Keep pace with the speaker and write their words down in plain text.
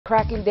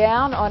cracking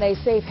down on a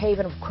safe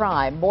haven of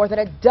crime. More than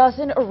a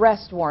dozen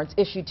arrest warrants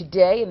issued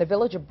today in the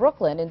village of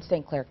Brooklyn in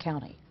St. Clair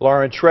County.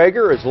 Lauren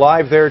Traeger is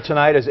live there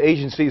tonight as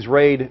agencies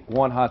raid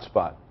one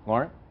hotspot.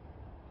 Lauren?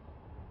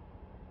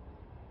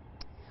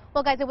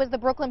 Well, guys, it was the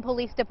Brooklyn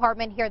Police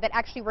Department here that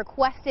actually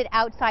requested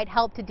outside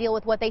help to deal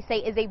with what they say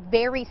is a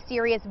very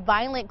serious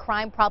violent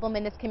crime problem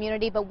in this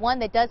community, but one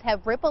that does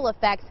have ripple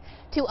effects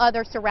to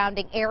other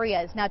surrounding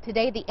areas. Now,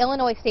 today, the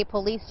Illinois State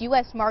Police,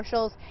 U.S.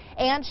 Marshals,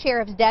 and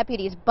Sheriff's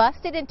deputies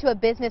busted into a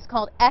business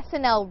called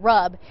S&L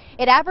Rub.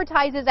 It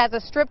advertises as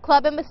a strip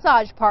club and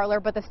massage parlor,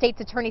 but the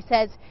state's attorney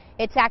says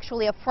it's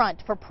actually a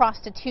front for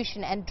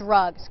prostitution and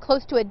drugs.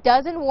 Close to a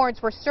dozen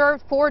warrants were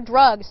served for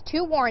drugs,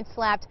 2 warrants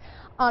slapped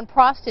on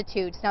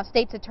prostitutes. Now,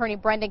 State's Attorney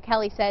Brendan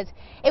Kelly says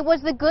it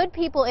was the good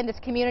people in this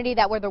community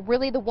that were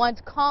really the ones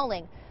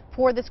calling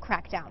for this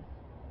crackdown.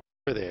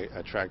 They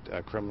attract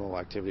criminal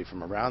activity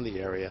from around the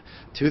area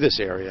to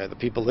this area. The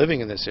people living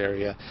in this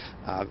area,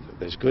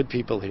 there's good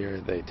people here.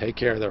 They take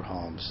care of their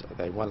homes.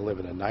 They want to live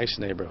in a nice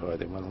neighborhood.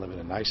 They want to live in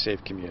a nice,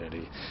 safe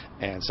community.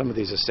 And some of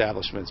these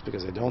establishments,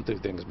 because they don't do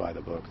things by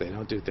the book, they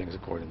don't do things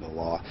according to the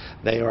law,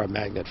 they are a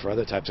magnet for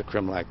other types of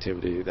criminal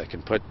activity that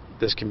can put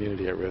this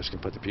community at risk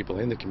and put the people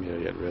in the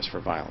community at risk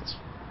for violence.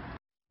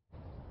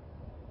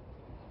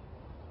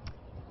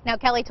 Now,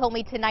 Kelly told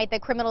me tonight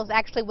that criminals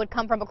actually would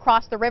come from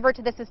across the river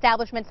to this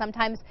establishment.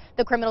 Sometimes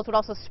the criminals would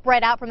also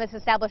spread out from this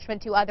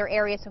establishment to other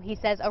areas. So he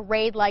says a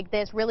raid like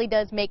this really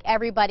does make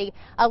everybody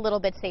a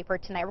little bit safer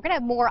tonight. We're going to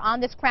have more on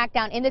this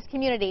crackdown in this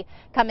community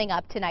coming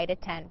up tonight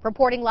at 10.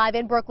 Reporting live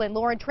in Brooklyn,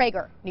 Lauren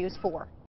Traeger, News 4.